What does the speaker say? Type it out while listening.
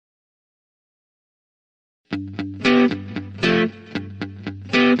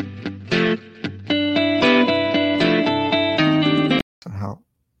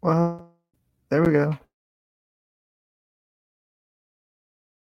Well, there we go.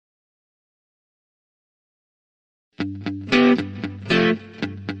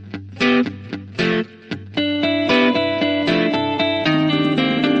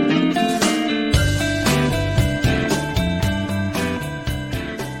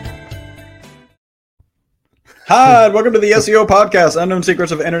 Hi, and welcome to the SEO podcast, Unknown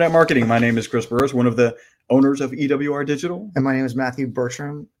Secrets of Internet Marketing. My name is Chris Burris, one of the owners of EWR Digital. And my name is Matthew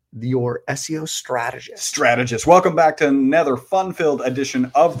Bertram, your SEO strategist. Welcome back to another fun-filled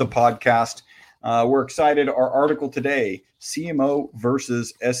edition of the podcast. We're excited. Our article today, CMO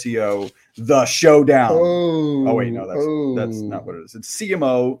versus SEO, the showdown. Oh wait, no, that's not what it is. It's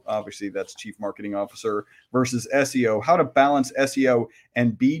CMO, obviously that's Chief Marketing Officer, versus SEO, how to balance SEO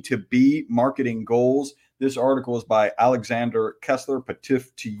and B2B marketing goals. This article is by Alexander Kessler,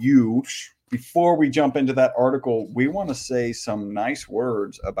 Patif to you. Before we jump into that article, we want to say some nice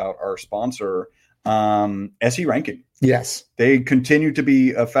words about our sponsor, SE Ranking. Yes. They continue to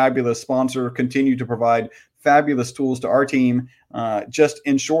be a fabulous sponsor, continue to provide fabulous tools to our team. Just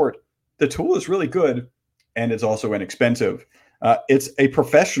in short, the tool is really good and it's also inexpensive. It's a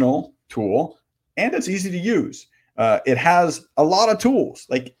professional tool and it's easy to use. It has a lot of tools,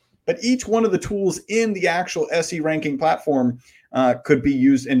 but each one of the tools in the actual SE Ranking platform could be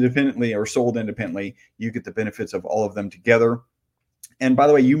used independently or sold independently. You get the benefits of all of them together. And by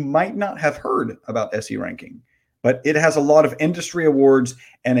the way, you might not have heard about SE Ranking, but it has a lot of industry awards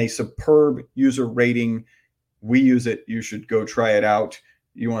and a superb user rating. We use it. You should go try it out.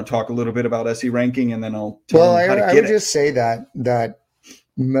 You want to talk a little bit about SE Ranking, and then I'll tell you how to get it. I would just say that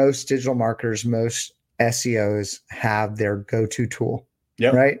most digital marketers, most SEOs have their go-to tool.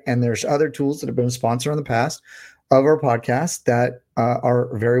 Yep. Right. And there's other tools that have been sponsored in the past of our podcast that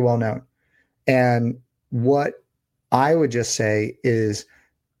are very well known. And what I would just say is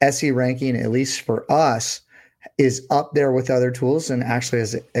SE Ranking, at least for us, is up there with other tools and actually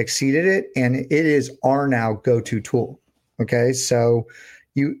has exceeded it. And it is our now go-to tool. Okay. So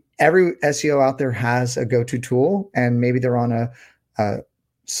every SEO out there has a go-to tool, and maybe they're on a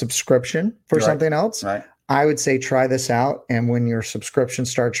subscription for something else. Right. I would say try this out. And when your subscription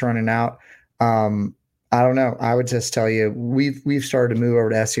starts running out, I don't know. I would just tell you, we've started to move over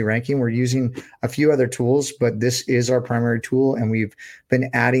to SE Ranking. We're using a few other tools, but this is our primary tool. And we've been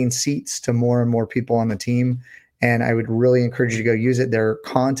adding seats to more and more people on the team. And I would really encourage you to go use it. Their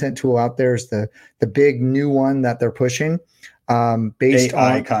content tool out there is the big new one that they're pushing. Based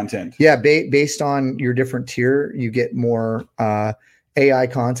AI on content. Yeah. Based on your different tier, you get more, AI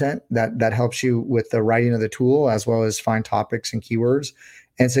content that helps you with the writing of the tool, as well as find topics and keywords.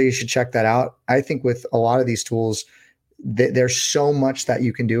 And so you should check that out. I think with a lot of these tools, there's so much that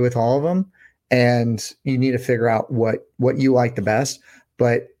you can do with all of them, and you need to figure out what you like the best.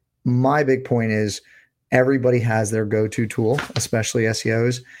 But my big point is everybody has their go-to tool, especially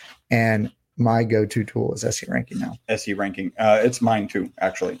SEOs. And my go-to tool is SE Ranking now. SE Ranking. It's mine too,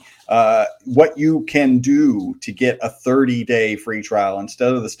 actually. What you can do to get a 30-day free trial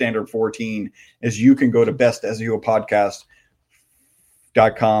instead of the standard 14 is you can go to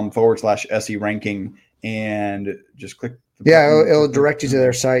bestseopodcast.com/SE Ranking and just click. It'll direct you to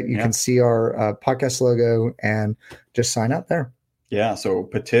their site. You can see our podcast logo and just sign up there. Yeah, so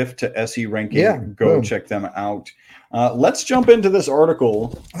Patif to SE Ranking. Yeah, go check them out. Let's jump into this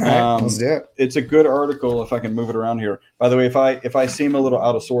article. All right, let's do it. It's a good article if I can move it around here. By the way, if I seem a little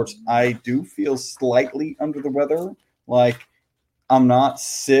out of sorts, I do feel slightly under the weather. Like I'm not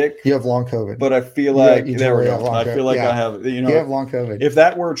sick. You have long COVID. But I feel like there we go. I feel like I have, you have long COVID. If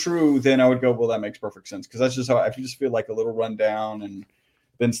that were true, then I would go, well, that makes perfect sense. Because that's just how I just feel like a little run down and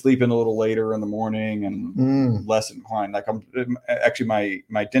been sleeping a little later in the morning and less inclined. Like I'm actually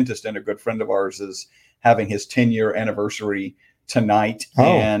my dentist and a good friend of ours is having his 10-year anniversary tonight.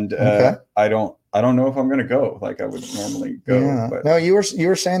 And I don't know if I'm going to go like I would normally go. Yeah. But. No, you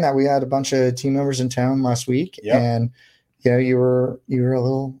were saying that we had a bunch of team members in town last week. Yep. And you were a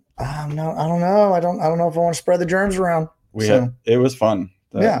little, I don't know. I don't know if I want to spread the germs around. It was fun.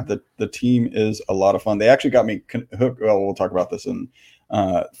 The team is a lot of fun. They actually got me hooked. Well, we'll talk about this in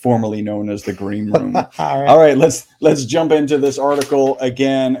formerly known as the Green Room. All right, let's jump into this article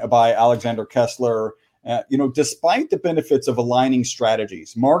again by Alexander Kessler. Despite the benefits of aligning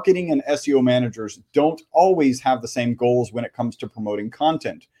strategies, marketing and SEO managers don't always have the same goals when it comes to promoting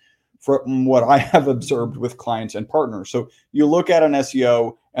content, from what I have observed with clients and partners. So you look at an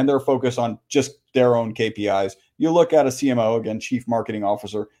SEO and they're focused on just their own KPIs. You look at a CMO, again, Chief Marketing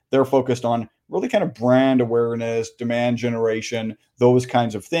Officer, they're focused on really kind of brand awareness, demand generation, those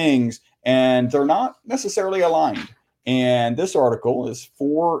kinds of things. And they're not necessarily aligned. And this article is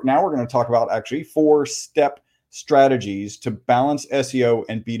now we're going to talk about actually 4-step strategies to balance SEO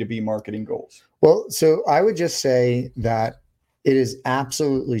and B2B marketing goals. Well, so I would just say that it is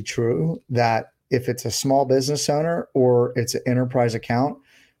absolutely true that if it's a small business owner or it's an enterprise account,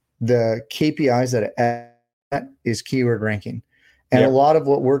 the KPIs that it is keyword ranking. And a lot of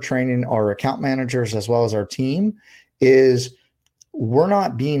what we're training our account managers as well as our team is we're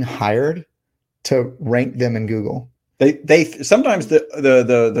not being hired to rank them in Google. They sometimes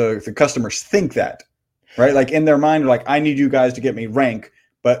the customers think that, right? Like in their mind, like, I need you guys to get me rank.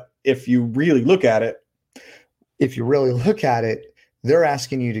 But if you really look at it, they're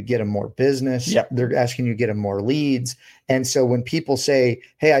asking you to get them more business. Yep. They're asking you to get them more leads. And so when people say,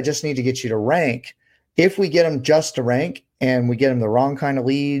 hey, I just need to get you to rank, if we get them just to rank and we get them the wrong kind of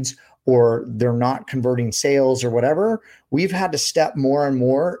leads, or they're not converting sales or whatever, we've had to step more and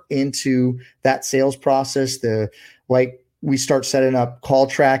more into that sales process. We start setting up call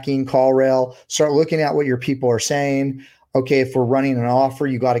tracking, call rail, start looking at what your people are saying. Okay, if we're running an offer,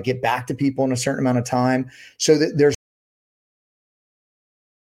 you got to get back to people in a certain amount of time. So that there's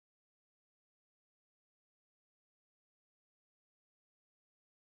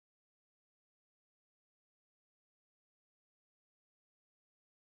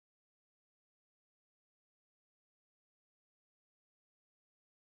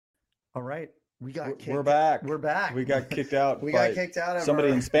all right. We're back. We're back. We got kicked out. Got kicked out of somebody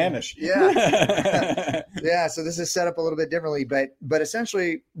in Spanish. Yeah. Yeah. So this is set up a little bit differently, but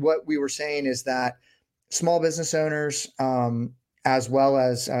essentially what we were saying is that small business owners, as well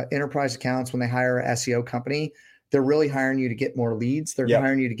as enterprise accounts, when they hire an SEO company, they're really hiring you to get more leads. They're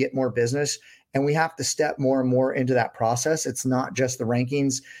hiring you to get more business. And we have to step more and more into that process. It's not just the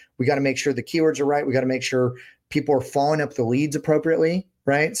rankings. We got to make sure the keywords are right. We got to make sure people are following up the leads appropriately.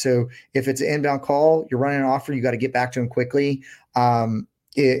 Right. So if it's an inbound call, you're running an offer, you got to get back to them quickly.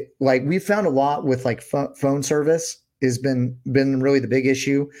 We found a lot with like phone service has been really the big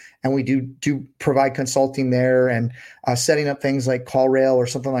issue. And we do provide consulting there, and setting up things like call rail or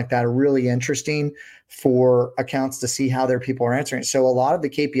something like that are really interesting for accounts to see how their people are answering. So a lot of the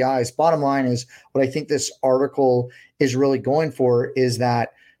KPIs, bottom line is what I think this article is really going for is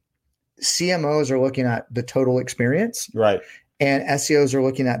that CMOs are looking at the total experience. Right. And SEOs are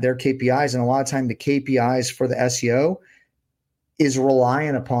looking at their KPIs. And a lot of time the KPIs for the SEO is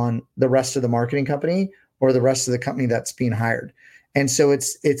relying upon the rest of the marketing company or the rest of the company that's being hired. And so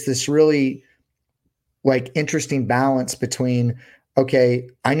it's this really like interesting balance between, okay,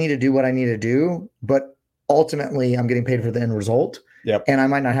 I need to do what I need to do, but ultimately I'm getting paid for the end result. Yep. And I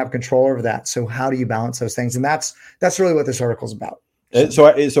might not have control over that. So how do you balance those things? And that's really what this article is about.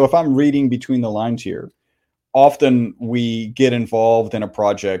 So if I'm reading between the lines here, often we get involved in a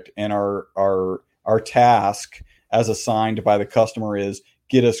project and our task as assigned by the customer is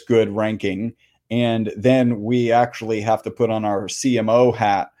get us good ranking. And then we actually have to put on our CMO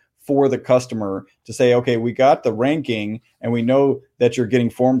hat for the customer to say, okay, we got the ranking and we know that you're getting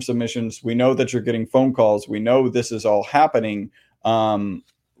form submissions. We know that you're getting phone calls. We know this is all happening.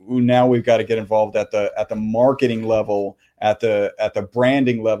 Now we've got to get involved at the marketing level, at the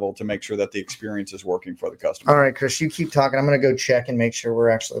branding level to make sure that the experience is working for the customer. All right, Chris, you keep talking. I'm going to go check and make sure we're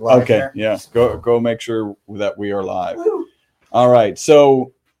actually live. Okay. Here. Yeah. Go make sure that we are live. All right.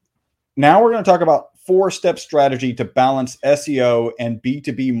 So now we're going to talk about 4-step strategy to balance SEO and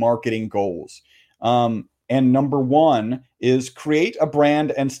B2B marketing goals. And number 1 is create a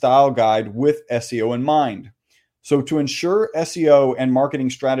brand and style guide with SEO in mind. So to ensure SEO and marketing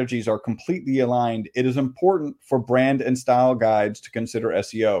strategies are completely aligned, it is important for brand and style guides to consider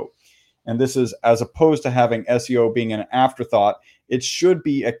SEO. And this is as opposed to having SEO being an afterthought, it should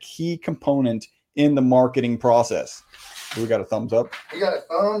be a key component in the marketing process. We got a thumbs up? We got a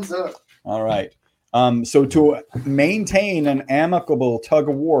thumbs up. All right. So to maintain an amicable tug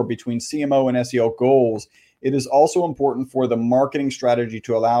of war between CMO and SEO goals, it is also important for the marketing strategy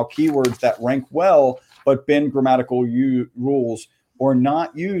to allow keywords that rank well but bend grammatical rules or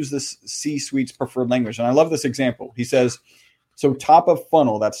not use this C-suite's preferred language. And I love this example. He says, so top of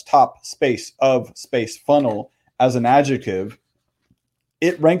funnel, that's top space of space funnel as an adjective,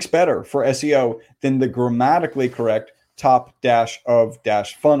 it ranks better for SEO than the grammatically correct top dash of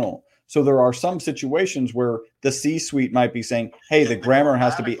dash funnel. So there are some situations where the C-suite might be saying, hey, the grammar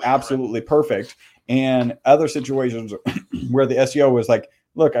has to be absolutely perfect. And other situations where the SEO is like,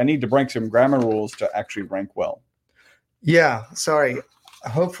 look, I need to break some grammar rules to actually rank well. Yeah, sorry.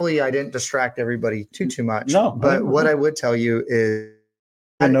 Hopefully I didn't distract everybody too much. No. But what I would tell you is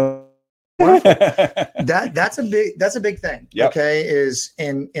Wonderful. That's a big thing. Yep. Okay.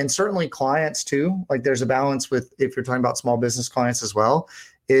 And certainly clients too. Like there's a balance with, if you're talking about small business clients as well,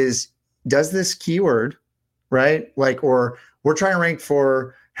 does this keyword, right? Like, or we're trying to rank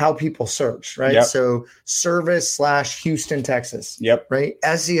for how people search, right? Yep. So service/Houston, Texas. Yep. Right.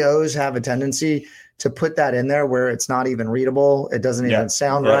 SEOs have a tendency to put that in there where it's not even readable. It doesn't even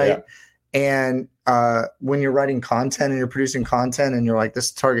sound right. And when you're writing content and you're producing content and you're like,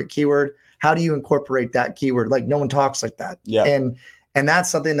 this target keyword, how do you incorporate that keyword? Like no one talks like that. Yeah. And that's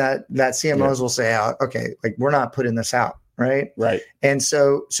something that CMOs will say, okay, like we're not putting this out. Right. Right. And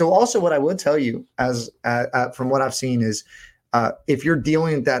so also what I would tell you as from what I've seen is if you're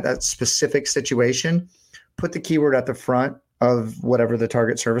dealing with that specific situation, put the keyword at the front of whatever the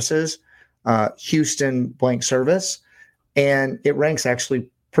target service is, Houston blank service, and it ranks actually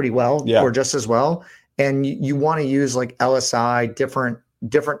pretty well or just as well. And you want to use like LSI,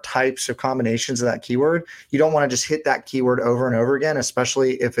 different types of combinations of that keyword. You don't want to just hit that keyword over and over again,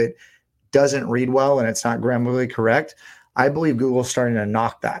 especially if it doesn't read well and it's not grammatically correct. I believe Google's starting to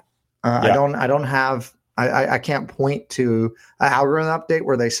knock that. I can't point to an algorithm update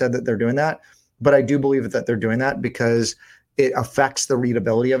where they said that they're doing that, but I do believe that they're doing that because it affects the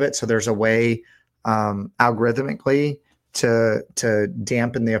readability of it. So there's a way algorithmically to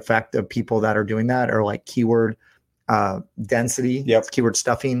dampen the effect of people that are doing that, or like keyword density, keyword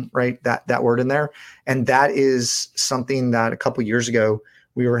stuffing, right? That word in there. And that is something that a couple of years ago,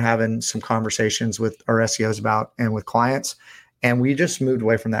 we were having some conversations with our SEOs about and with clients, and we just moved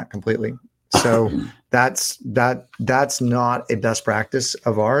away from that completely. So that's not a best practice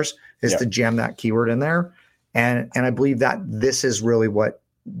of ours, is to jam that keyword in there. And I believe that this is really what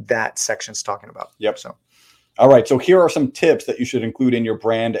that section's talking about. Yep. So, all right. So here are some tips that you should include in your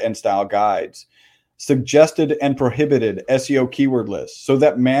brand and style guides. Suggested and prohibited SEO keyword lists so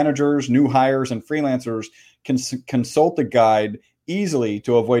that managers, new hires, and freelancers can consult the guide easily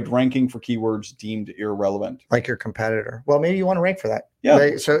to avoid ranking for keywords deemed irrelevant. Like your competitor. Well, maybe you want to rank for that. Yeah.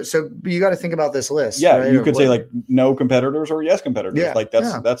 Right? So you got to think about this list. Yeah. Right? You could say like no competitors or yes competitors. Yeah, like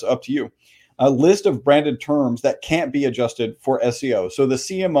that's up to you. A list of branded terms that can't be adjusted for SEO. So the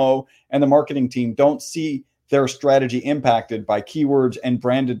CMO and the marketing team don't see their strategy impacted by keywords and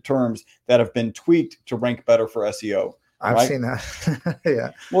branded terms that have been tweaked to rank better for SEO. I've seen that.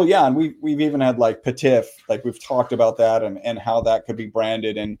 Yeah. Well, yeah. And we've even had like PATIF, like we've talked about that and how that could be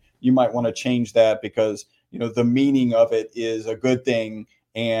branded. And you might want to change that because, the meaning of it is a good thing.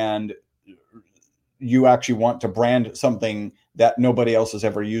 And you actually want to brand something that nobody else has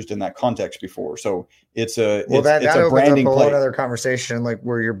ever used in that context before. So it's a branding up a play. whole other conversation, like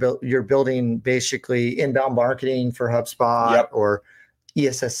where you're building basically inbound marketing for HubSpot or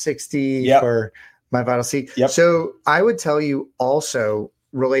ESS 60 for My Vital Seat. Yep. So I would tell you also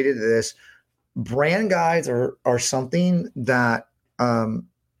related to this, brand guides are something that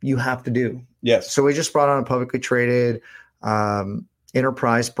you have to do. Yes. So we just brought on a publicly traded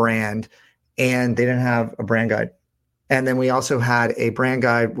enterprise brand, and they didn't have a brand guide. And then we also had a brand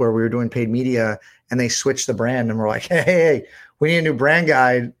guide where we were doing paid media, and they switched the brand, and we're like, hey, we need a new brand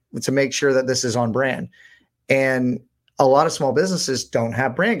guide to make sure that this is on brand. And a lot of small businesses don't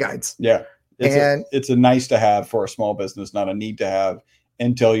have brand guides. Yeah. It's a nice to have for a small business, not a need to have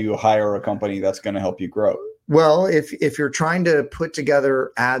until you hire a company that's going to help you grow. Well, if you're trying to put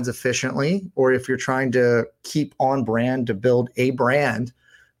together ads efficiently, or if you're trying to keep on brand to build a brand,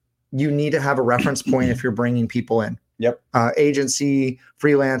 you need to have a reference point if you're bringing people in. Yep. Agency,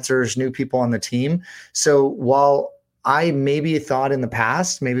 freelancers, new people on the team. So while I maybe thought in the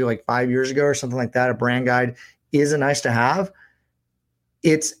past, maybe like 5 years ago or something like that, a brand guide is a nice to have,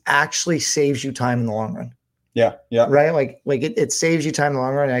 it's actually saves you time in the long run. Yeah. Yeah. Right. Like it saves you time in the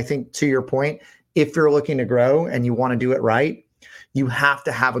long run. And I think to your point, if you're looking to grow and you want to do it right, you have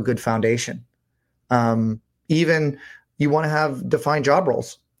to have a good foundation. Even you want to have defined job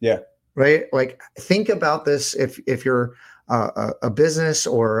roles. Yeah. Right. Like think about this. If you're a business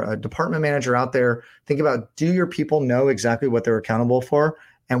or a department manager out there, think about, do your people know exactly what they're accountable for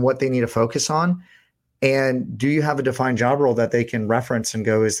and what they need to focus on? And do you have a defined job role that they can reference and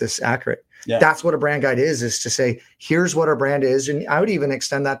go, is this accurate? Yeah. That's what a brand guide is to say, here's what our brand is. And I would even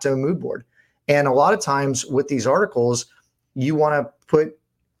extend that to a mood board. And a lot of times with these articles, you want to put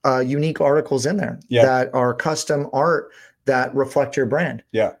unique articles in there that are custom art that reflect your brand.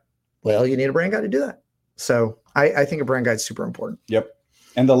 Yeah. Well, you need a brand guide to do that. So I think a brand guide is super important. Yep.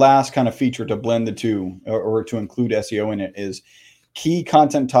 And the last kind of feature to blend the two or to include SEO in it is key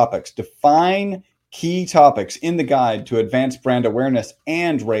content topics. Define key topics in the guide to advance brand awareness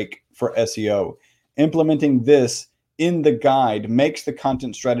and rank for SEO. Implementing this in the guide makes the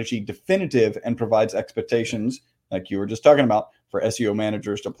content strategy definitive and provides expectations, like you were just talking about, for SEO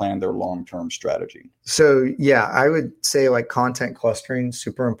managers to plan their long-term strategy. So yeah, I would say like content clustering,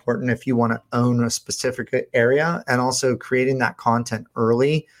 super important if you want to own a specific area, and also creating that content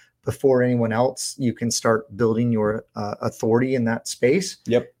early before anyone else. You can start building your authority in that space.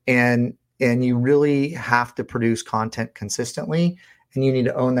 Yep. And you really have to produce content consistently, and you need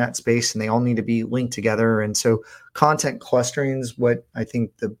to own that space, and they all need to be linked together. And so content clustering is what I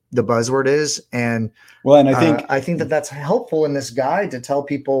think the buzzword is. And I think that that's helpful in this guide to tell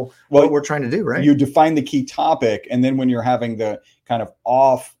people what we're trying to do, right? You define the key topic, and then when you're having the kind of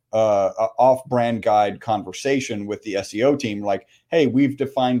off-brand guide conversation with the SEO team, like, hey, we've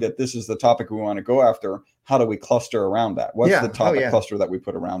defined that this is the topic we want to go after. How do we cluster around that? What's the topic cluster that we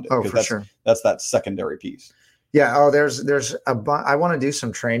put around it? Because that's that secondary piece. Yeah. Oh, I want to do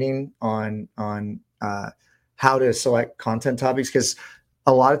some training on how to select content topics, because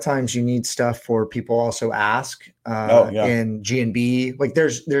a lot of times you need stuff for people also ask in GNB. Like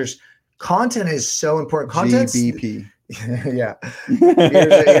there's content is so important. GBP. Yeah.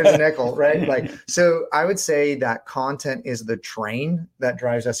 Here's a nickel, right? Like, so I would say that content is the train that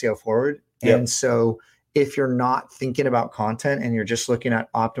drives SEO forward. Yep. And so if you're not thinking about content and you're just looking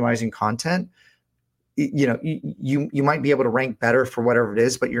at optimizing content, you might be able to rank better for whatever it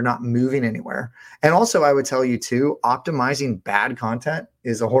is, but you're not moving anywhere. And also I would tell you too, optimizing bad content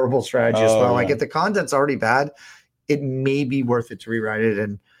is a horrible strategy as well. Yeah. Like if the content's already bad, it may be worth it to rewrite it.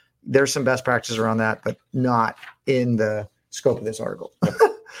 And there's some best practices around that, but not in the scope of this article.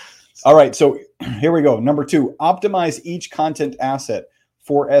 All right. So here we go. Number 2, optimize each content asset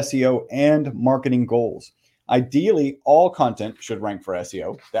for SEO and marketing goals. Ideally, all content should rank for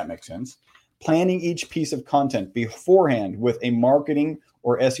SEO. That makes sense. Planning each piece of content beforehand with a marketing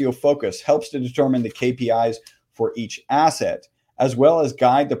or SEO focus helps to determine the KPIs for each asset, as well as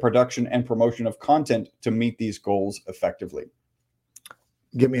guide the production and promotion of content to meet these goals effectively.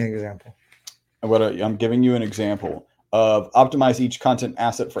 Give me an example. I'm giving you an example of optimize each content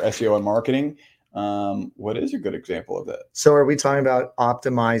asset for SEO and marketing. What is a good example of that? So are we talking about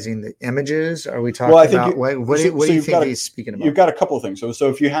optimizing the images? Are we talking about what do you think he's speaking about? You've got a couple of things. So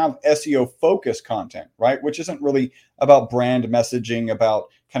if you have SEO focused content, right, which isn't really about brand messaging, about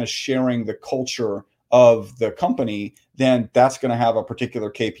kind of sharing the culture of the company, then that's going to have a particular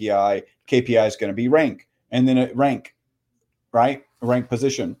KPI. KPI is going to be rank, and then rank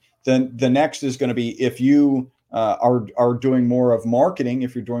position. Then the next is going to be if you are doing more of marketing,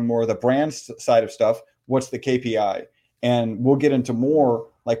 if you're doing more of the brand side of stuff, what's the KPI? And we'll get into more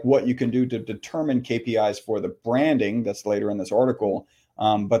like what you can do to determine KPIs for the branding. That's later in this article.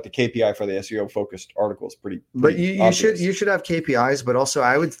 But the KPI for the SEO focused article is pretty but you should have KPIs, but also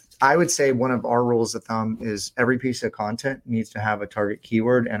I would say one of our rules of thumb is every piece of content needs to have a target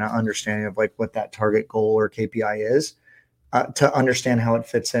keyword and an understanding of like what that target goal or KPI is. To understand how it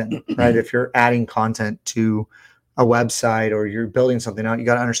fits in, right? If you're adding content to a website or you're building something out, you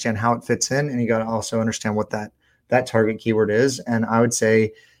got to understand how it fits in, and you got to also understand what that target keyword is. And I would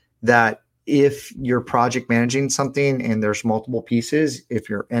say that if you're project managing something and there's multiple pieces, if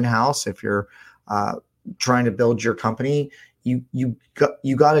you're in-house, if you're trying to build your company, you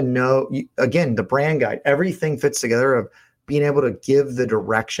got to know, again, the brand guide, everything fits together of being able to give the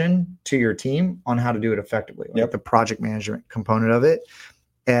direction to your team on how to do it effectively, like the project management component of it.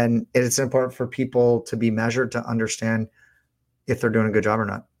 And it's important for people to be measured to understand if they're doing a good job or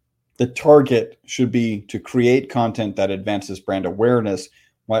not. The target should be to create content that advances brand awareness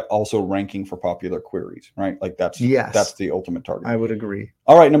while also ranking for popular queries, right? Like that's the ultimate target. I would agree.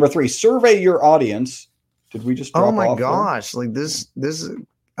 All right. Number 3, survey your audience. Did we just drop off? Oh my gosh. Like this,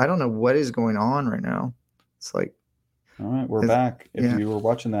 I don't know what is going on right now. It's like, all right, we're back. If you were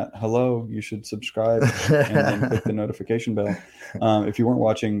watching that, hello, you should subscribe and then click the notification bell. If you weren't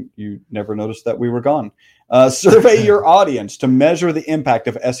watching, you never noticed that we were gone. Survey your audience to measure the impact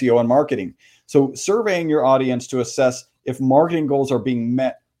of SEO and marketing. So surveying your audience to assess if marketing goals are being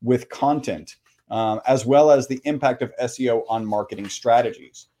met with content, as well as the impact of SEO on marketing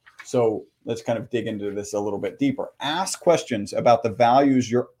strategies. So let's kind of dig into this a little bit deeper. Ask questions about the values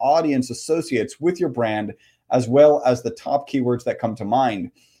your audience associates with your brand, as well as the top keywords that come to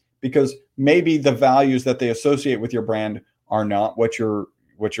mind, because maybe the values that they associate with your brand are not what your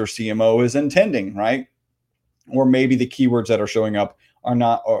CMO is intending, right? Or maybe the keywords that are showing up are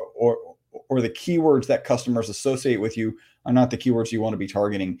not, or the keywords that customers associate with you are not the keywords you want to be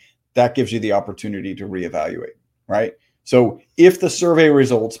targeting. That gives you the opportunity to reevaluate, right? So if the survey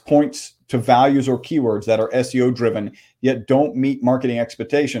results points to values or keywords that are SEO driven, yet don't meet marketing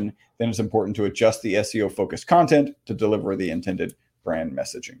expectation, then it's important to adjust the SEO focused content to deliver the intended brand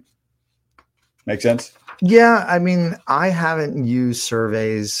messaging. Make sense? Yeah. I mean, I haven't used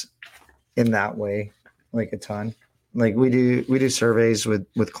surveys in that way, like a ton. Like we do surveys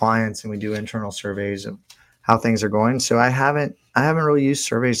with clients, and we do internal surveys of how things are going. So I haven't really used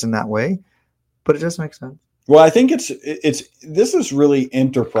surveys in that way, but it does make sense. Well, I think this is really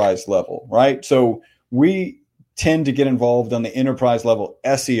enterprise level, right? So we tend to get involved on the enterprise level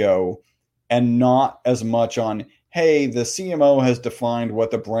SEO and not as much on, hey, the CMO has defined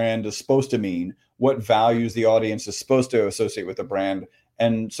what the brand is supposed to mean, what values the audience is supposed to associate with the brand.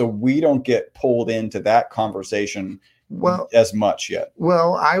 And so we don't get pulled into that conversation as much yet.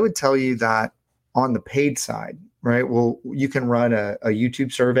 Well, I would tell you that on the paid side, right? Well, you can run a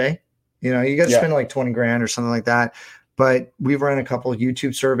YouTube survey. You know, you got to spend like 20 grand or something like that. But we've run a couple of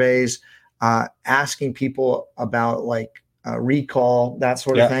YouTube surveys asking people about like recall, that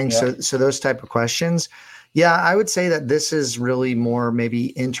sort of thing. Yeah. So those type of questions. Yeah, I would say that this is really more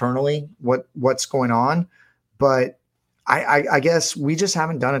maybe internally what's going on. But I guess we just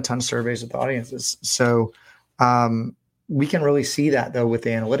haven't done a ton of surveys with audiences. So we can really see that though with the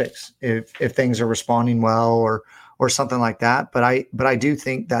analytics, if things are responding well or something like that. But I do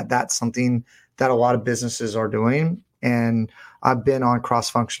think that that's something that a lot of businesses are doing. And I've been on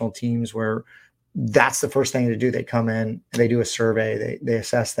cross-functional teams where that's the first thing to do. They come in, they do a survey, they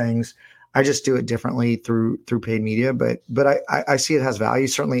assess things. I just do it differently through paid media, but I see it has value.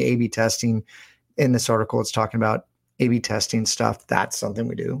 Certainly A/B testing in this article, it's talking about A/B testing stuff. That's something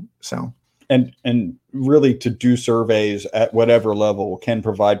we do. So. And really to do surveys at whatever level can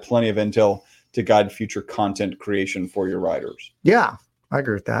provide plenty of intel to guide future content creation for your writers. Yeah, I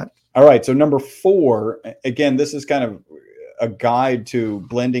agree with that. All right. So number 4, again, this is kind of a guide to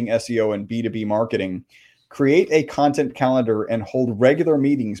blending SEO and B2B marketing. Create a content calendar and hold regular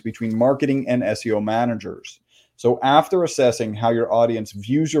meetings between marketing and SEO managers. So after assessing how your audience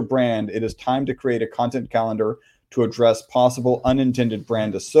views your brand, it is time to create a content calendar to address possible unintended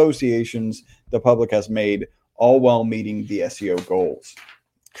brand associations the public has made, all while meeting the SEO goals.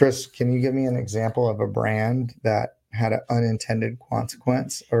 Chris, can you give me an example of a brand that had an unintended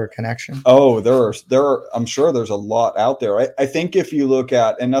consequence or a connection? Oh, there are. I'm sure there's a lot out there. I think if you look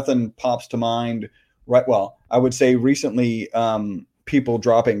at, and nothing pops to mind, right? Well, I would say recently, people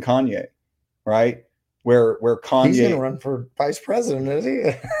dropping Kanye, right? Where Kanye, he's going to run for vice president, is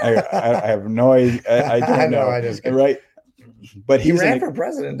he? I have no idea. I don't know. I just right. But he ran for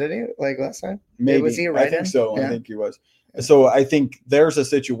president, didn't he? Like last time? Maybe. Was he I think so. Yeah. I think he was. So I think there's a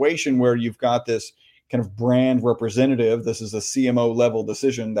situation where you've got this kind of brand representative. This is a CMO level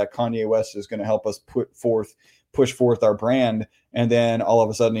decision that Kanye West is going to help us push forth our brand. And then all of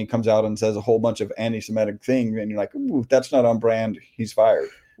a sudden he comes out and says a whole bunch of anti-Semitic things. And you're like, ooh, that's not on brand. He's fired.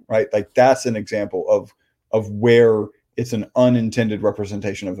 Right. Like that's an example of where it's an unintended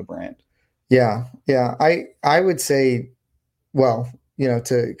representation of the brand. Yeah. Yeah. I would say, well, you know,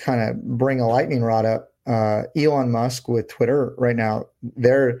 to kind of bring a lightning rod up, Elon Musk with Twitter right now,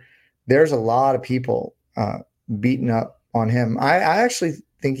 there's a lot of people beating up on him. I actually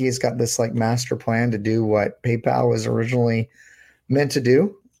think he's got this like master plan to do what PayPal was originally meant to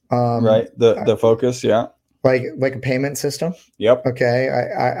do. Right. The focus. Yeah. Like a payment system. Yep. Okay.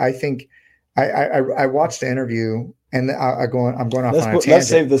 I think I watched the interview and I'm going off on a tangent. Let's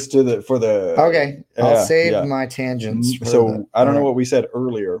save this for the. Okay. I'll save my tangents. So I don't know what we said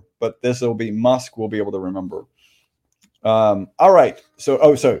earlier, but this will be Musk will be able to remember. All right.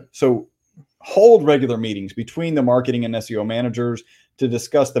 So hold regular meetings between the marketing and SEO managers to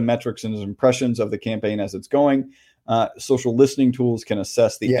discuss the metrics and impressions of the campaign as it's going. Social listening tools can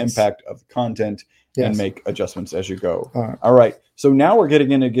assess the impact of the content and make adjustments as you go. All right. So now we're get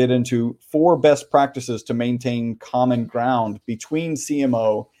into 4 best practices to maintain common ground between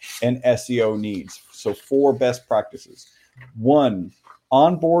CMO and SEO needs. So 4 best practices. 1,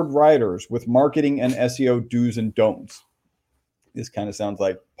 onboard writers with marketing and SEO do's and don'ts. This kind of sounds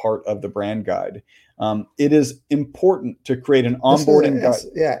like part of the brand guide. It is important to create an onboarding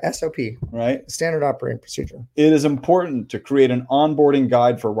guide. SOP. Right? Standard operating procedure. It is important to create an onboarding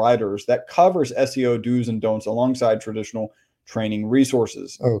guide for writers that covers SEO do's and don'ts alongside traditional training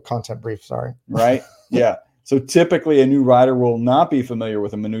resources. Oh, content brief. Sorry. Right? Yeah. So typically a new writer will not be familiar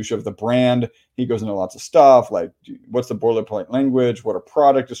with the minutia of the brand. He goes into lots of stuff like what's the boilerplate language, what a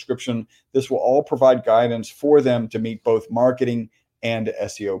product description. This will all provide guidance for them to meet both marketing and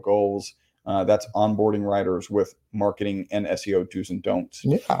SEO goals. That's onboarding writers with marketing and SEO do's and don'ts.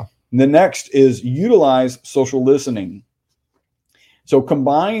 Yeah. The next is utilize social listening. So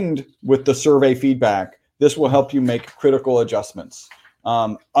combined with the survey feedback, this will help you make critical adjustments.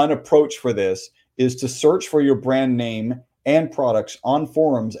 An approach for this is to search for your brand name and products on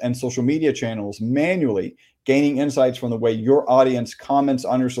forums and social media channels manually, gaining insights from the way your audience comments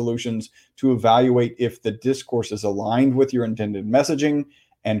on your solutions to evaluate if the discourse is aligned with your intended messaging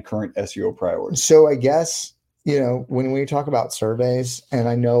and current SEO priorities. So I guess, when we talk about surveys, and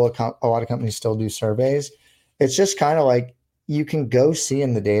I know a lot of companies still do surveys, it's just kind of like you can go see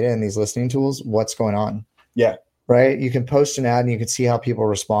in the data in these listening tools what's going on. Yeah. Right. You can post an ad and you can see how people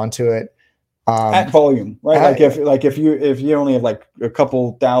respond to it. At volume, right? If you only have like a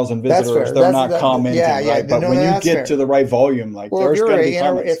couple thousand visitors, they're not commenting, right? But when you get to the right volume, there's going to be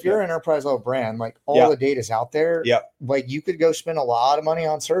comments. If you're an enterprise level brand, all the data's out there. Yeah. You could go spend a lot of money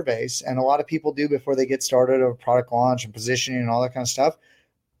on surveys, and a lot of people do before they get started of product launch and positioning and all that kind of stuff.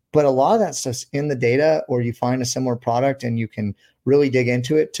 But a lot of that stuff's in the data, or you find a similar product and you can really dig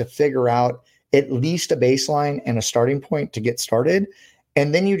into it to figure out at least a baseline and a starting point to get started.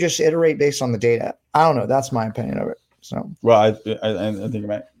 And then you just iterate based on the data. I don't know. That's my opinion of it. So, well, I think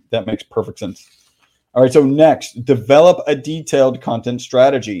that makes perfect sense. All right. So next, develop a detailed content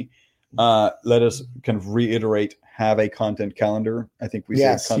strategy. Let us kind of reiterate, have a content calendar. I think we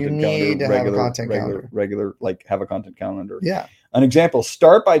say content calendar, have a content calendar. Regular, have a content calendar. Yeah. An example,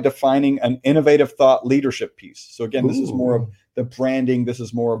 start by defining an innovative thought leadership piece. So again, this is more of the branding. This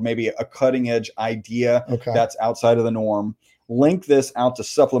is more of maybe a cutting edge idea that's outside of the norm. Link this out to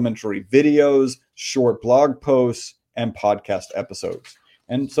supplementary videos, short blog posts, and podcast episodes.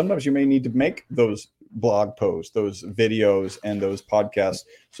 And sometimes you may need to make those blog posts, those videos, and those podcasts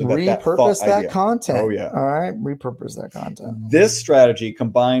so that repurpose that content. Oh, yeah. All right. Repurpose that content. This strategy,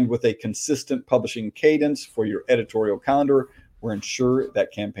 combined with a consistent publishing cadence for your editorial calendar, will ensure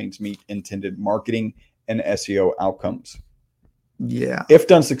that campaigns meet intended marketing and SEO outcomes. Yeah. If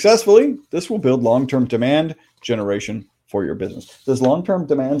done successfully, this will build long-term demand generation for your business. Does long-term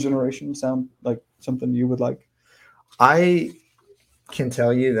demand generation sound like something you would like? I can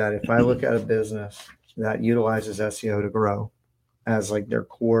tell you that if I look at a business that utilizes SEO to grow as their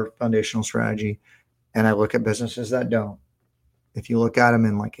core foundational strategy, and I look at businesses that don't, if you look at them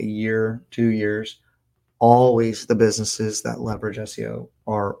in a year, 2 years, always the businesses that leverage SEO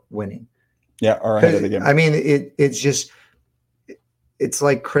are winning. Yeah, are ahead of the game. I mean, it's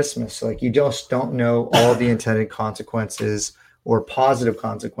like Christmas. You just don't know all the intended consequences or positive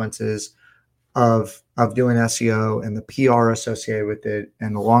consequences of doing SEO and the PR associated with it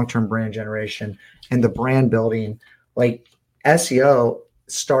and the long-term brand generation and the brand building. SEO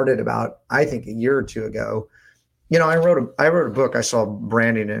started about, I think, a year or two ago. I wrote a book. I saw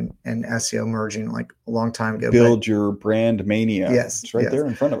branding and SEO merging a long time ago. Build your brand mania. Yes. It's right there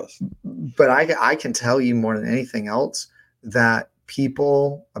in front of us. But I can tell you more than anything else that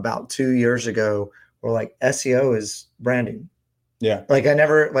people about 2 years ago were like, SEO is branding. Yeah.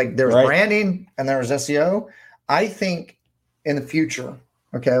 There was branding and there was SEO. I think in the future,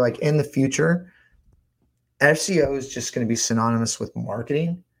 SEO is just going to be synonymous with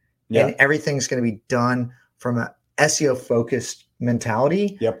marketing. Yeah. And everything's going to be done from a SEO focused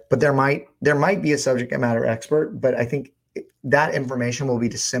mentality. Yep. But there might be a subject matter expert, but I think that information will be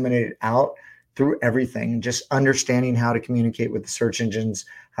disseminated out through everything, just understanding how to communicate with the search engines,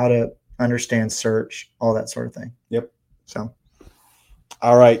 how to understand search, all that sort of thing. Yep. So,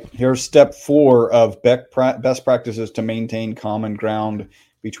 all right, here's step 4 of best practices to maintain common ground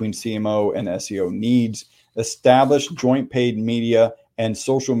between CMO and SEO needs. Establish joint paid media and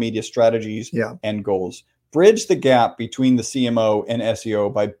social media strategies and goals. Bridge the gap between the CMO and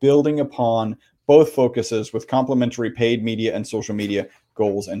SEO by building upon both focuses with complementary paid media and social media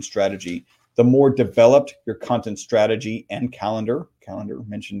goals and strategy. The more developed your content strategy and calendar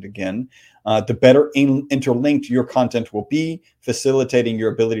mentioned again, the better interlinked your content will be, facilitating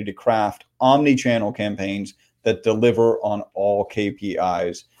your ability to craft omni-channel campaigns that deliver on all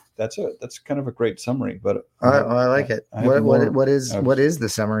KPIs. That's kind of a great summary, but I like it. What is the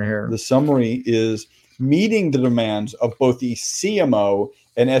summary here? The summary is meeting the demands of both the CMO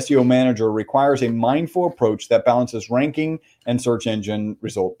and SEO manager requires a mindful approach that balances ranking and search engine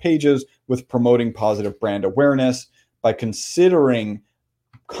result pages with promoting positive brand awareness. By considering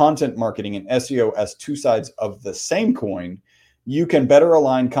content marketing and SEO as two sides of the same coin, you can better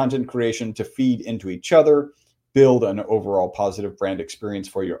align content creation to feed into each other, build an overall positive brand experience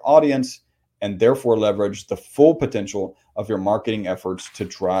for your audience, and therefore leverage the full potential of your marketing efforts to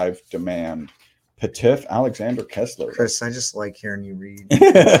drive demand. Patif Alexander Kessler. Chris, I just like hearing you read.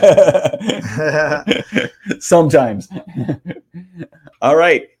 Sometimes. All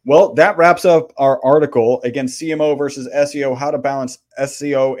right. Well, that wraps up our article. Again, CMO versus SEO, how to balance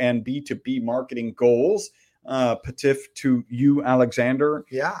SEO and B2B marketing goals. Patif to you, Alexander.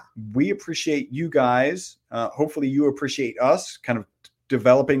 Yeah. We appreciate you guys. Hopefully you appreciate us kind of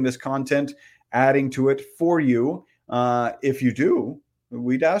developing this content, adding to it for you. If you do,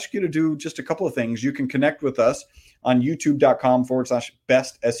 we'd ask you to do just a couple of things. You can connect with us on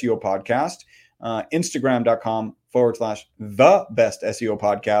youtube.com/best SEO podcast, Instagram.com/the best SEO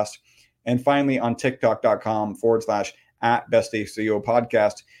podcast, and finally on TikTok.com/@best SEO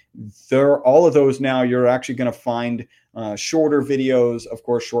podcast. All of those now, you're actually going to find shorter videos. Of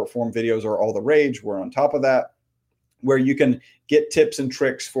course, short form videos are all the rage. We're on top of that, where you can get tips and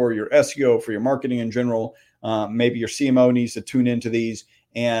tricks for your SEO, for your marketing in general. Maybe your CMO needs to tune into these,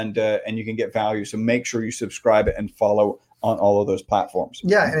 and you can get value. So make sure you subscribe and follow on all of those platforms.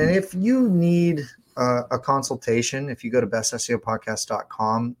 Yeah, and if you need a consultation, if you go to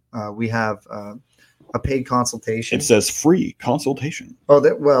bestseopodcast.com, we have a paid consultation. It says free consultation.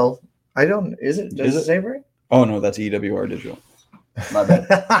 Oh, I don't. Is it? Does it say free? Oh no, that's EWR Digital. My bad.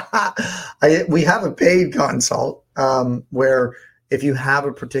 We have a paid consult where if you have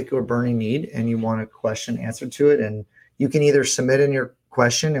a particular burning need and you want a question answered to it, and you can either submit in your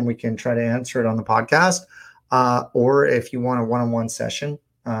question and we can try to answer it on the podcast, or if you want a one-on-one session,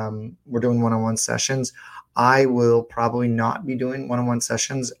 we're doing one-on-one sessions. I will probably not be doing one-on-one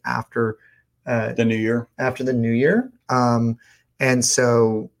sessions after the new year. After the new year. And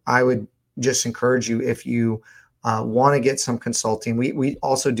so I would just encourage you, if you want to get some consulting, we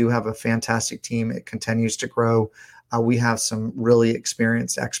also do have a fantastic team. It continues to grow. We have some really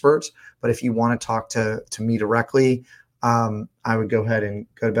experienced experts, but if you want to talk to me directly, I would go ahead and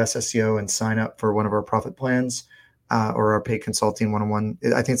go to Best SEO and sign up for one of our profit plans or our paid consulting one-on-one.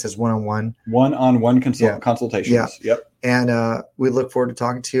 I think it says one-on-one. One-on-one consultations. Yeah. Yep. And we look forward to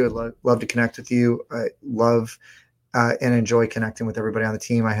talking to you. I'd love to connect with you. I love and enjoy connecting with everybody on the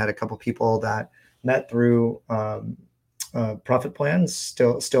team. I had a couple people that met through profit plans,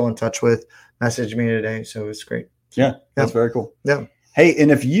 still in touch with, messaged me today. So it's great. Yeah, that's very cool. Yeah. Hey,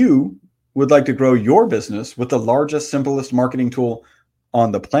 and if you would like to grow your business with the largest, simplest marketing tool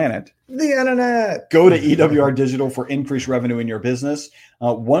on the planet, the internet, go to EWR Digital for increased revenue in your business.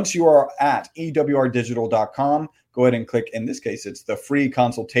 Once you are at EWRdigital.com, go ahead and click, in this case, it's the free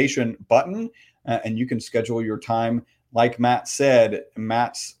consultation button, and you can schedule your time. Like Matt said,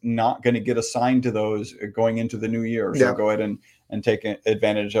 Matt's not going to get assigned to those going into the new year. So go ahead and take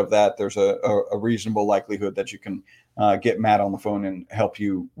advantage of that. There's a reasonable likelihood that you can get Matt on the phone and help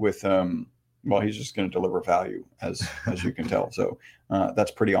you with, he's just going to deliver value, as you can tell. So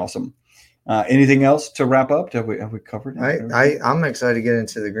that's pretty awesome. Anything else to wrap up? Have we covered it? I'm excited to get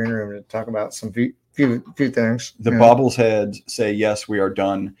into the green room to talk about some few things. The bobbles heads say, yes, we are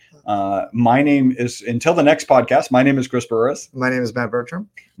done. My name is, until the next podcast, my name is Chris Burris. My name is Matt Bertram.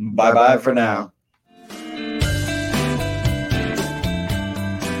 Bye-bye for now.